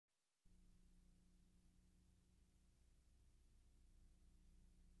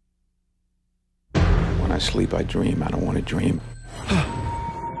sleep, I dream. I don't want to dream.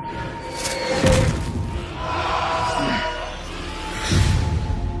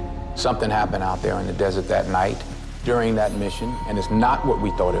 Something happened out there in the desert that night during that mission, and it's not what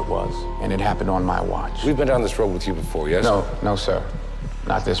we thought it was, and it happened on my watch. We've been down this road with you before, yes? No, sir.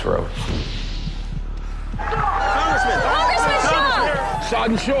 Not this road. Congressman Shaw!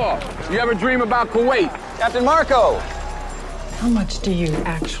 Sergeant Shaw, you ever dream about Kuwait? Captain Marco! How much do you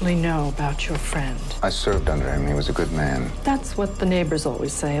actually know about your friend? I served under him. He was a good man. That's what the neighbors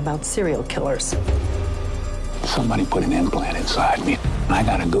always say about serial killers. Somebody put an implant inside me. I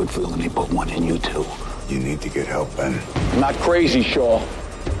got a good feeling they put one in you, too. You need to get help, Ben. I'm not crazy, Shaw.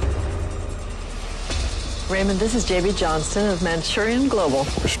 Raymond, this is J.B. Johnston of Manchurian Global.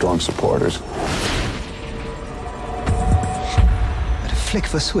 We're strong supporters. At a flick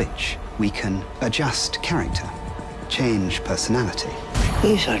of a switch, we can adjust character, change personality.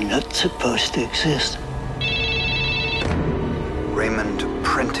 These are not supposed to exist. Raymond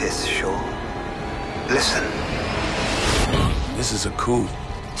Prentice Shaw. Listen. This is a coup.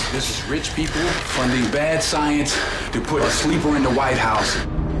 This is rich people funding bad science to put a sleeper in the White House.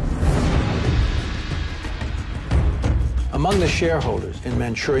 Among the shareholders in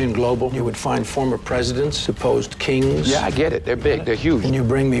Manchurian Global, you would find former presidents, supposed kings. Yeah, I get it. They're big. They're huge. And you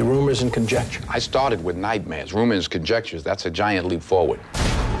bring me rumors and conjecture. I started with nightmares, rumors, conjectures. That's a giant leap forward.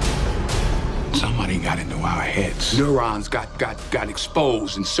 Somebody got into our heads. Neurons got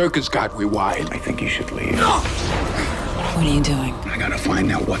exposed and circuits got rewired. I think you should leave. What are you doing? I gotta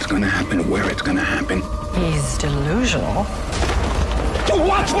find out what's gonna happen, where it's gonna happen. He's delusional. So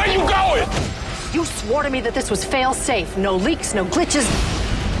watch where you going! You swore to me that this was fail-safe. No leaks, no glitches.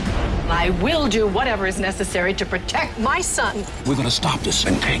 I will do whatever is necessary to protect my son. We're gonna stop this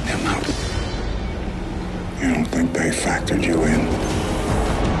and take them out. You don't think they factored you in?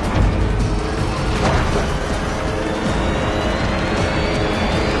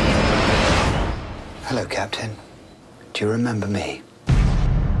 Hello, Captain. Do you remember me?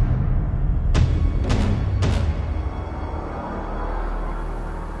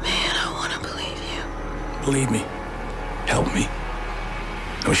 Man, I want to believe you. Believe me. Help me.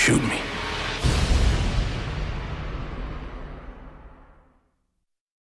 Or shoot me.